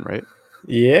conversation, right?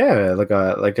 Yeah, like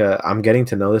I'm getting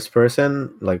to know this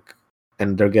person, like,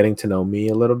 and they're getting to know me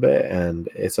a little bit, and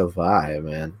it's a vibe,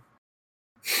 man.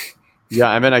 Yeah,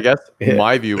 I mean, I guess Yeah.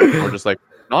 my view was more just like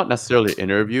not necessarily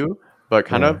interview, but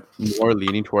kind Yeah. of more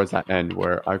leaning towards that end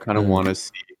where I kind of Mm. want to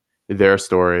see their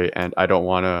story and I don't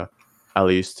want to at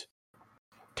least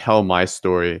tell my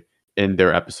story in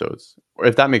their episodes, or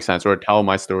if that makes sense, or tell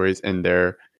my stories in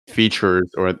their features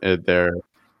or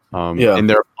Yeah. in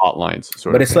their plot lines,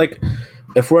 sort But of it's thing. like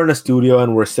if we're in a studio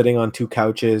and we're sitting on two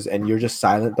couches and you're just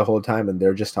silent the whole time and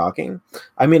they're just talking.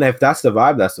 I mean, if that's the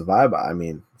vibe, that's the vibe. I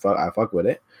mean, I fuck with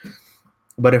it.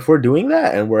 But if we're doing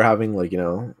that and we're having like,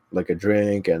 like a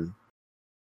drink, and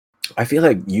I feel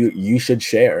like you should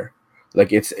share.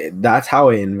 Like that's how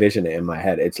I envision it in my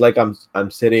head. It's like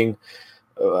I'm sitting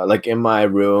like in my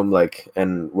room, like,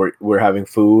 and we're having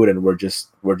food and we're just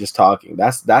talking.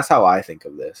 That's how I think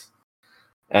of this.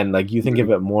 And like you think Mhm. of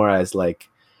it more as like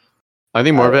I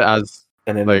think more of it as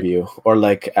an like interview, or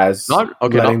like as not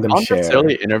okay, letting them not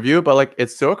necessarily share. interview, but like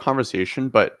it's still a conversation.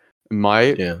 But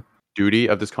my Yeah, duty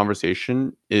of this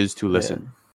conversation is to yeah,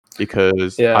 listen,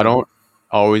 because I yeah, don't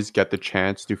always get the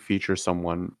chance to feature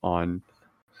someone on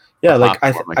a yeah. Like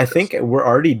platform like I this. think we're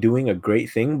already doing a great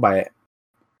thing by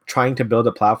trying to build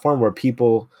a platform where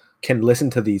people can listen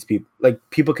to these people. Like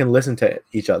people can listen to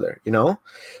each other.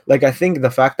 Like I think the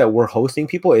fact that we're hosting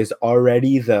people is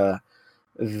already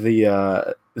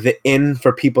the in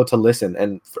for people to listen,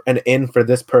 and an in for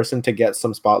this person to get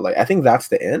some spotlight. I think that's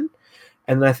the in,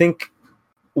 and I think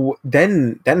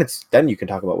then you can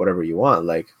talk about whatever you want.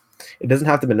 Like, it doesn't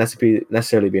have to be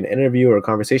necessarily be an interview or a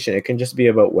conversation. It can just be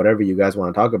about whatever you guys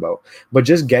want to talk about. But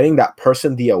just getting that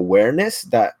person the awareness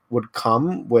that would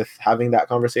come with having that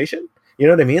conversation. You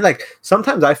know what I mean? Like,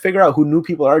 sometimes I figure out who new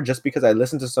people are just because I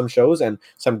listen to some shows and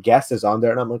some guest is on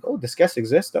there, and I'm like, oh, this guest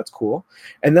exists. That's cool.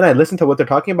 And then I listen to what they're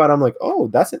talking about. I'm like, oh,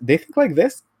 that's it. They think like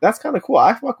this. That's kind of cool.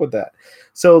 I fuck with that.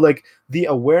 So like, the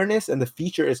awareness and the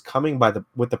feature is coming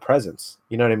with the presence.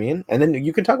 You know what I mean? And then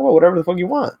you can talk about whatever the fuck you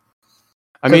want.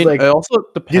 I mean, like, it also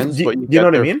depends what you you get know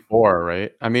what I there mean? for,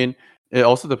 right? I mean, it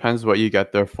also depends what you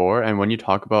get there for. And when you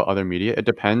talk about other media, it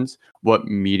depends what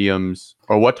mediums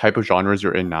or what type of genres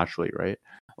you're in naturally, right?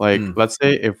 Like, let's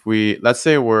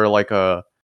say we're like a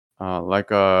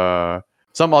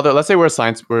some other, let's say we're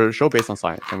a show based on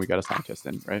science and we get a scientist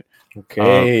in, right?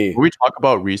 Okay. When we talk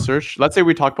about research, let's say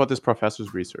we talk about this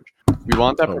professor's research. We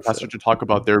want that Oh, professor shit. to talk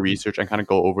about their research and kind of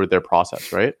go over their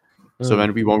process, right? So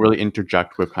then we won't really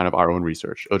interject with kind of our own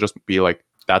research. It'll just be like,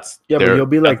 that's Yeah, but you'll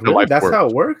be like, their really? life That's work. how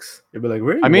it works? You'll be like,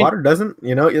 really? I mean- Water doesn't?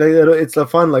 You know, like, it's a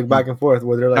fun like back and forth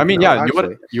where they're like, I mean, no, yeah,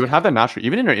 actually. you would have that naturally.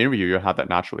 Even in an interview, you would have that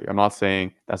naturally. I'm not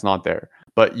saying that's not there,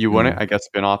 but you wouldn't, I guess,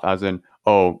 spin off as in,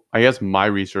 oh, I guess my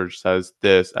research says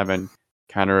this, and then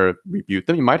kind of rebuke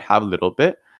them. You might have a little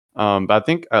bit, but I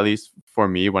think at least for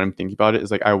me, when I'm thinking about it,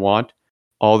 is like I want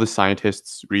all the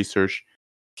scientists' research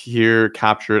here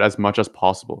captured as much as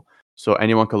possible, so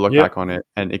anyone could look Yep. back on it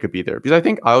and it could be there. Because I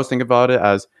think I always think about it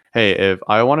as, hey, if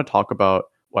I want to talk about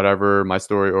whatever my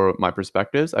story or my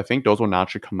perspectives, I think those will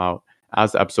naturally come out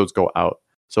as the episodes go out.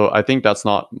 So I think that's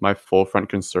not my full front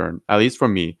concern, at least for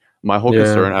me. My whole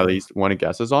concern, at least when a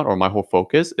guest is on, or my whole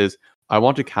focus is I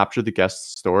want to capture the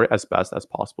guest's story as best as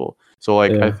possible. So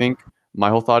like, I think my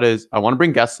whole thought is I want to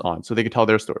bring guests on so they can tell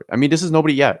their story. I mean, this is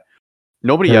nobody yet.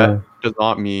 Nobody yet does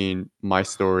not mean my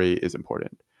story is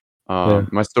important.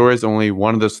 My story is only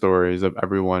one of the stories of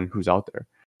everyone who's out there,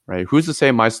 right? Who's to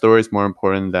say my story is more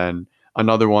important than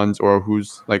another one's, or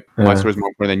who's like my story is more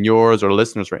important than yours or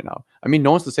listeners right now? I mean,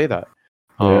 no one's to say that.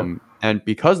 And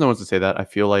because no one's to say that, I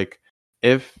feel like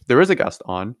if there is a guest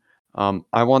on,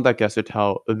 I want that guest to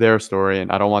tell their story,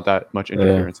 and I don't want that much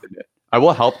interference in it. I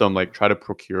will help them like try to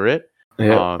procure it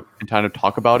and kind of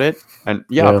talk about it. And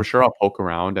for sure, I'll poke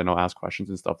around and I'll ask questions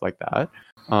and stuff like that.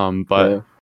 But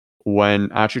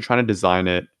when actually trying to design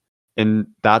it in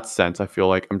that sense, I feel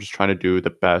like I'm just trying to do the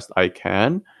best I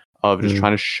can of just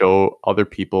trying to show other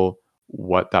people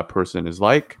what that person is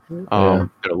like, their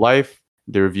life,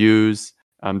 their views,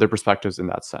 their perspectives in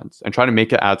that sense, and trying to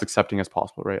make it as accepting as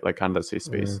possible, right? Like kind of that safe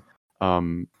space,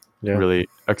 really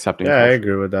accepting. Yeah, I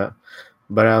agree with that.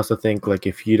 But I also think like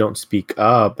if you don't speak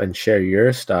up and share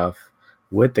your stuff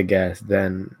with the guest,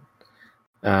 then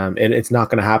it's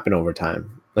not going to happen over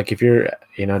time. Like if you're,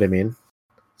 you know what I mean?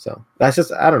 So that's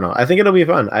just, I don't know. I think it'll be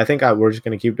fun. I think we're just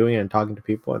going to keep doing it and talking to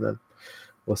people, and then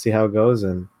we'll see how it goes.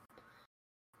 And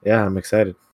yeah, I'm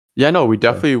excited. Yeah, no, we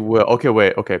definitely will.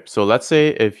 Okay. So let's say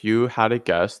if you had a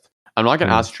guest, I'm not going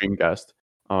to ask dream guest,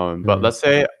 but let's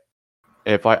say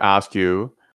if I ask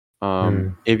you,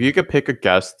 if you could pick a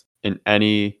guest in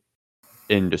any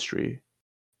industry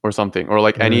or something, or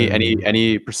like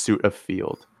any pursuit of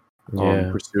field,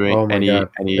 pursuing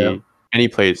any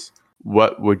place,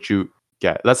 what would you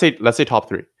get? Let's say top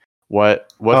 3.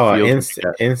 What fields would you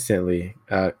get? Instantly,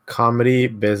 comedy,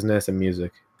 business, and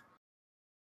music.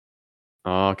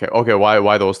 Okay.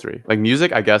 Why those 3? Like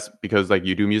music, I guess because like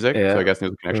you do music, so I guess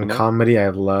there's a connection there. Comedy, I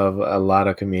love a lot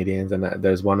of comedians, and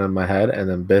there's one in my head. And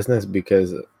then business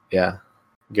because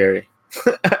Gary.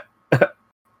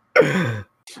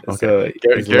 Okay. So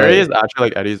Gary is actually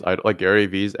like Eddie's idol. Like Gary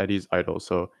V's Eddie's idol.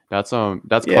 So that's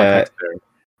context there.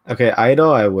 Okay,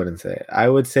 idol, I wouldn't say. I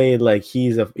would say like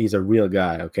he's a real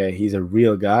guy. Okay, he's a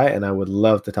real guy, and I would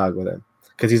love to talk with him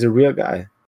because he's a real guy.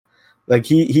 Like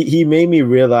he made me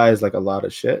realize like a lot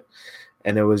of shit,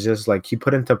 and it was just like he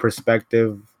put into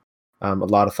perspective a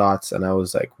lot of thoughts, and I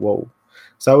was like, whoa.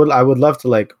 So I would love to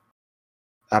like,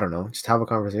 I don't know, just have a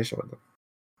conversation with him.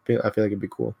 I feel like it'd be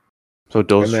cool. So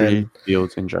those 3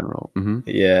 fields in general.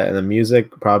 Yeah, and the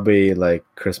music probably like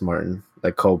Chris Martin,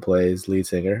 like Coldplay's lead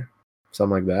singer,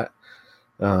 something like that.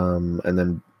 And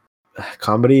then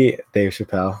comedy, Dave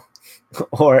Chappelle.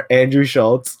 Or Andrew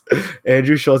Schultz.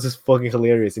 Andrew Schultz is fucking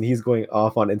hilarious, and he's going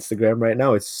off on Instagram right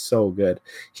now. It's so good.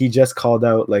 He just called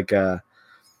out like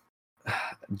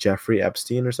Jeffrey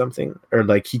Epstein or something, or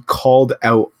like he called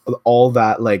out all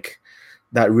that like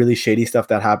that really shady stuff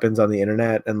that happens on the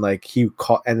internet, and like he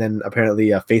caught, and then apparently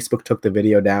Facebook took the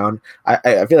video down.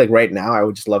 I feel like right now I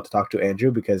would just love to talk to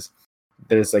Andrew because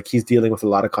there's like he's dealing with a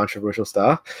lot of controversial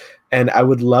stuff, and I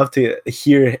would love to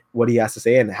hear what he has to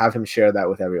say and have him share that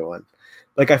with everyone.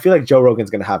 Like I feel like Joe Rogan's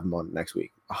gonna have him on next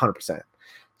week, 100%,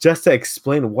 just to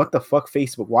explain what the fuck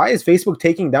Facebook. Why is Facebook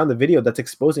taking down the video that's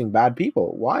exposing bad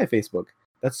people? Why Facebook?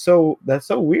 That's so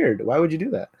weird. Why would you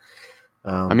do that?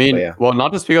 I mean, yeah. well,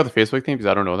 not to speak about the Facebook thing because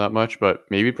I don't know that much, but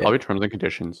probably terms and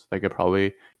conditions. Like it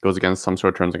probably goes against some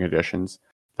sort of terms and conditions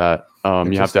that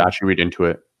you have to actually read into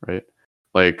it, right?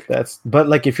 Like but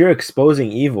like if you're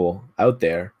exposing evil out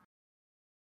there.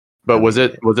 But was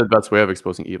it the best way of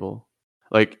exposing evil?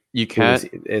 Like you can't.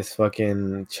 It's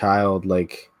fucking child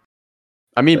like.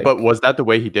 I mean, but was that the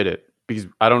way he did it? Because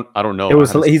I don't know. It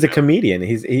was. He's a comedian.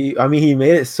 I mean, he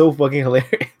made it so fucking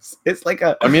hilarious. It's like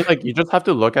a. I mean, like you just have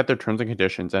to look at their terms and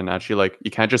conditions and actually like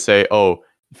you can't just say, "Oh,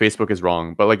 Facebook is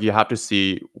wrong," but like you have to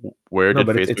see where did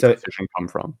Facebook's decision come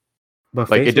from. But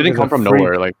like it didn't come from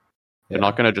nowhere. Like they're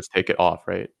not gonna just take it off,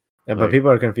 right? Yeah, but people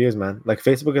are confused, man. Like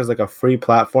Facebook is like a free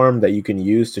platform that you can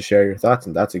use to share your thoughts,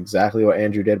 and that's exactly what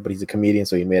Andrew did. But he's a comedian,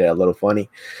 so he made it a little funny.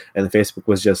 And Facebook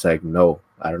was just like, no,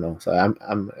 I don't know. So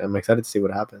I'm excited to see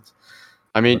what happens.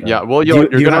 I mean, yeah. Well, you're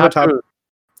gonna have to.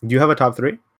 Do you have a top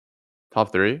three?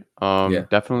 Top three?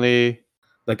 Definitely.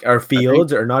 Like our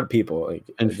fields or not people? Like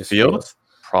just fields?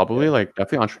 Probably like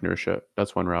definitely entrepreneurship.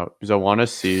 That's one route because I want to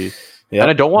see. Yeah,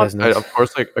 and I don't want. Of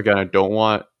course, like again, I don't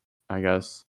want. I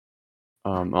guess.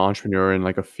 An entrepreneur in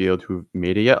like a field who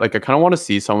made it yet. Like I kind of want to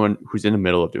see someone who's in the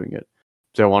middle of doing it.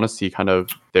 So I want to see kind of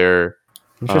their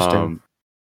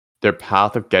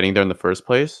path of getting there in the first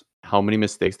place. How many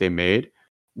mistakes they made.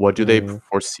 What do they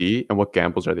foresee, and what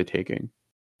gambles are they taking?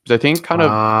 Because I think kind of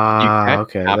you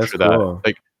can't capture that. Cool.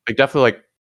 Like definitely like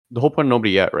the whole point of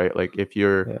nobody yet, right? Like if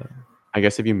you're, I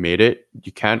guess if you made it,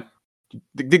 you can't.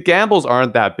 The gambles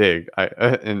aren't that big.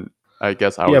 I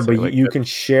guess I would say, but you can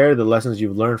share the lessons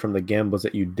you've learned from the gambles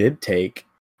that you did take.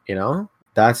 You know,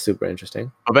 that's super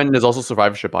interesting. But then there's also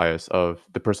survivorship bias of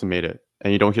the person made it,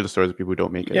 and you don't hear the stories of people who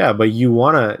don't make it. Yeah, but you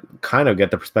want to kind of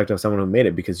get the perspective of someone who made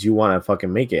it because you want to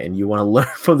fucking make it, and you want to learn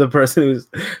from the person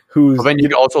who's. But then you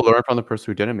can also learn from the person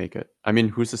who didn't make it. I mean,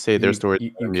 who's to say their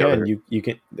story? You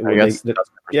can. I guess.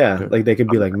 Like they could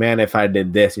be like, man, if I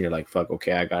did this, and you're like, fuck,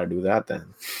 okay, I gotta do that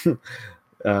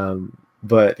then.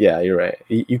 But yeah, you're right.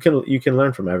 You can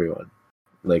learn from everyone.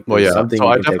 Like, well, yeah. So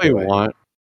I definitely want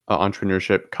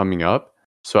entrepreneurship coming up.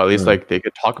 So at least like they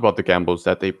could talk about the gambles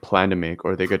that they plan to make,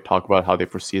 or they could talk about how they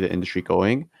foresee the industry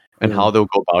going and how they'll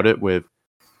go about it with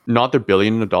not their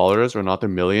 $billions of dollars or not their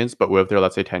millions, but with their,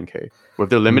 let's say, 10K, with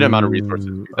their limited amount of resources.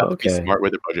 You have to be smart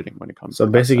with their budgeting when it comes. So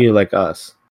basically, like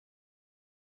us.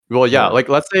 Well, yeah. Like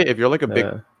let's say if you're like a big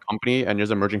company and there's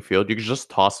an emerging field, you can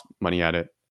just toss money at it,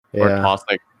 or toss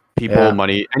like people,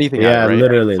 money, anything. Yeah, right?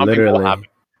 literally.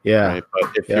 Yeah. Right?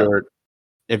 But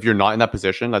if you're not in that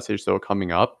position, let's say you're still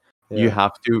coming up, you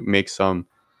have to make some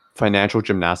financial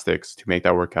gymnastics to make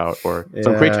that work out, or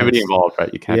some creativity involved, right?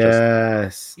 You can't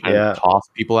just toss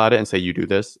people at it and say you do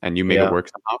this and you make it work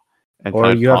somehow. And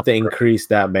or you have to increase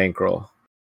that bankroll.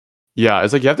 Yeah,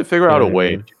 it's like you have to figure out a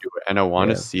way to do it. And I want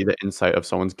to see the insight of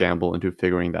someone's gamble into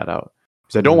figuring that out.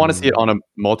 Because I don't want to see it on a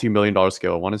multi-million-dollar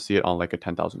scale. I want to see it on like a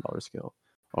 $10,000 scale.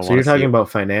 So you're talking about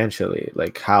financially,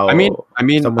 like how I mean,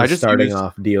 someone starting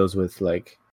off deals with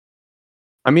like.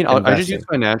 I just use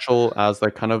financial as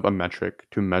like kind of a metric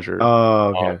to measure.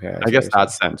 Oh, okay. I guess that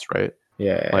sense, right?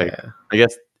 Yeah. I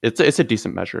guess it's a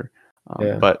decent measure.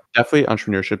 But definitely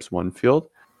entrepreneurship's one field.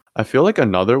 I feel like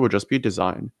another would just be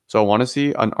design. So I want to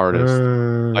see an artist,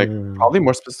 like probably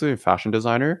more specifically a fashion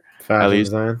designer. At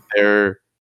least they're,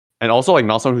 and also like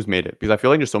not someone who's made it, because I feel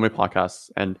like there's so many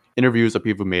podcasts and interviews of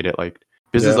people who made it. Like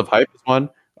Business of Hype is one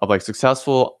of like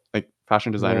successful like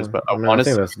fashion designers, but I want to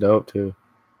see that's dope too.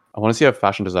 I want to see a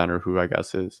fashion designer who I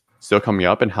guess is still coming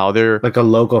up and how they're like a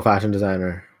local fashion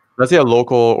designer. Let's say a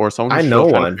local or someone who's I know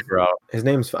one. His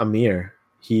name's Amir.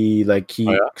 He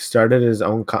started his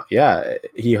own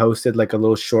he hosted like a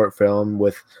little short film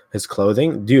with his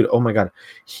clothing. Dude, oh my god,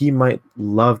 he might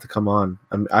love to come on.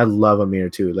 I love Amir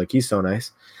too. Like he's so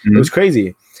nice. It was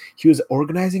crazy. He was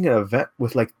organizing an event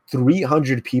with like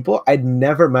 300 people. I'd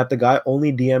never met the guy,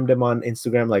 only DM'd him on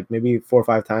Instagram like maybe 4 or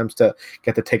 5 times to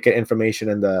get the ticket information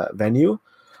and the venue.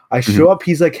 I show up,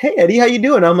 he's like, "Hey Eddie, how you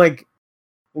doing?" I'm like,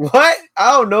 "What?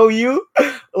 I don't know you."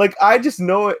 Like I just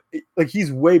know it, like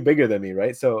he's way bigger than me,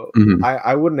 right? So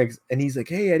I wouldn't and he's like,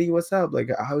 "Hey Eddie, what's up? Like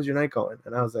how's your night going?"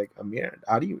 And I was like, "Amir,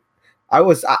 how do you?"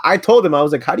 I told him, I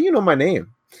was like, "How do you know my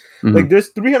name? Like there's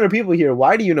 300 people here.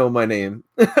 Why do you know my name?"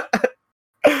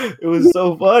 It was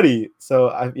so funny.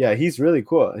 So yeah, he's really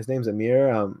cool. His name's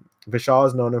Amir. Vishal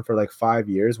has known him for like 5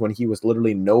 years when he was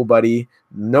literally nobody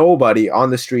on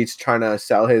the streets trying to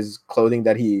sell his clothing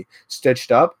that he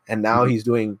stitched up, and now Mhm. he's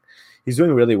doing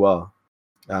really well.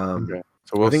 Okay.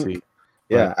 So I we'll think see.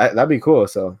 yeah, But that'd be cool.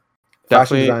 So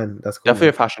fashion definitely design, that's cool, definitely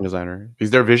a man. fashion designer because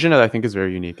their vision I think is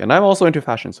very unique. And I'm also into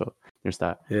fashion, so there's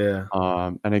that. Yeah.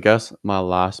 And I guess my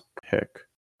last pick,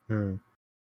 Hmm.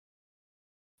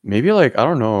 maybe like I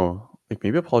don't know, like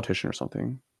maybe a politician or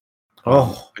something.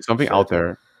 Oh Like something out shit.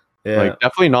 there. Yeah. Like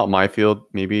definitely not my field.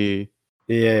 Maybe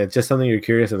Yeah. Just something you're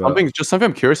curious about. something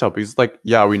I'm curious about because like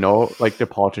yeah, we know like the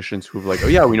politicians who've like, oh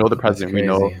yeah, we know the That's president, we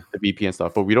know crazy. the VP and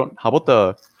stuff, but we don't how about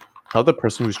the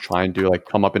person who's trying to like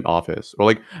come up in office or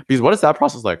like because what is that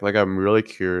process like? Like I'm really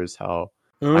curious how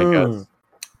I Mm. guess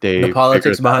The they figured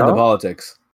politics that behind the out.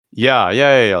 politics. Yeah.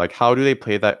 Like how do they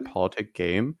play that politic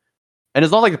game? And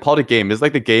it's not like the politic game, it's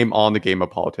like the game on the game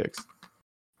of politics.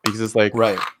 Because it's like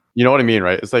Right. you know what I mean,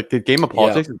 right? It's like the game of Yeah.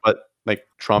 politics, but like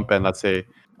Trump and let's say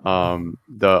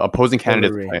the opposing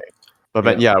candidates Hillary. playing. But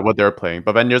then Yeah. yeah, what they're playing.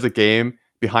 But then there's a game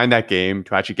behind that game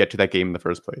to actually get to that game in the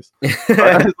first place. So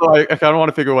I kind of want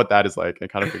to figure what that is like. I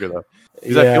kind of figure that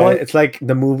because I feel Yeah, like it's like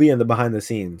the movie and the behind the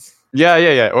scenes.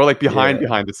 yeah, or like Yeah.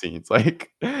 behind the scenes,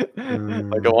 like like I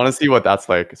Mm, want to see what that's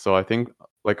like. So I think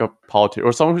like a politic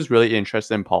or someone who's really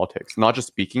interested in politics, not just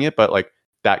speaking it, but like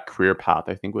that career path,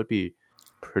 I think would be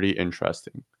pretty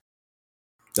interesting.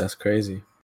 that's crazy.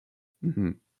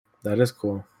 Hmm. That is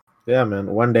cool. Yeah, man.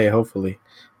 One day, hopefully,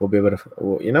 we'll be able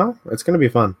to. It's gonna be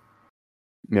fun.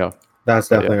 Yeah, That's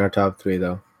but yeah, definitely our top three,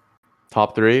 though.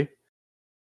 top three.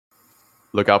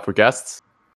 Look out for guests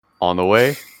on the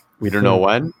way. We don't know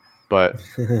when, but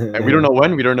and we don't know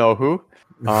when. We don't know who.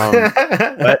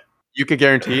 But you could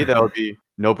guarantee that would be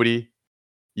nobody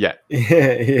yet.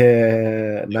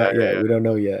 yeah, not yet. Yeah. We don't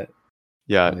know yet.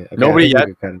 Yeah, Okay, I nobody think we yet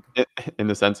could kind in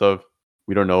the sense of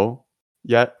we don't know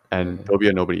yet, and of. there'll be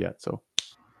a nobody yet. So,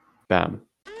 bam.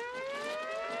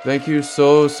 Thank you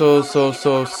so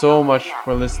much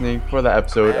for listening for the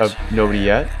episode of Nobody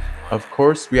Yet. Of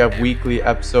course, we have weekly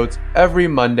episodes every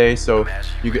Monday, so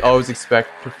you can always expect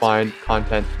to find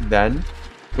content then.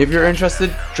 If you're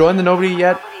interested, join the Nobody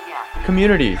Yet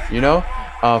community,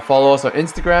 follow us on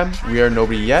Instagram, we are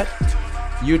Nobody Yet,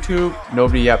 YouTube,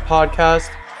 Nobody Yet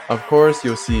Podcast. Of course,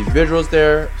 you'll see visuals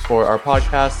there for our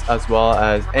podcast as well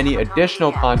as any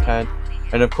additional content.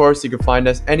 And of course, you can find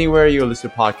us anywhere you listen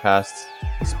to podcasts,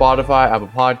 Spotify, Apple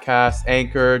Podcasts,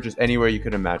 Anchor, just anywhere you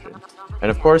could imagine. And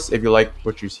of course, if you like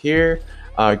what you hear,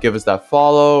 give us that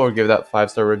follow or give that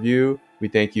 5-star review. We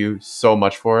thank you so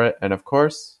much for it. And of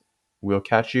course, we'll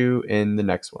catch you in the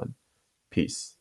next one. Peace.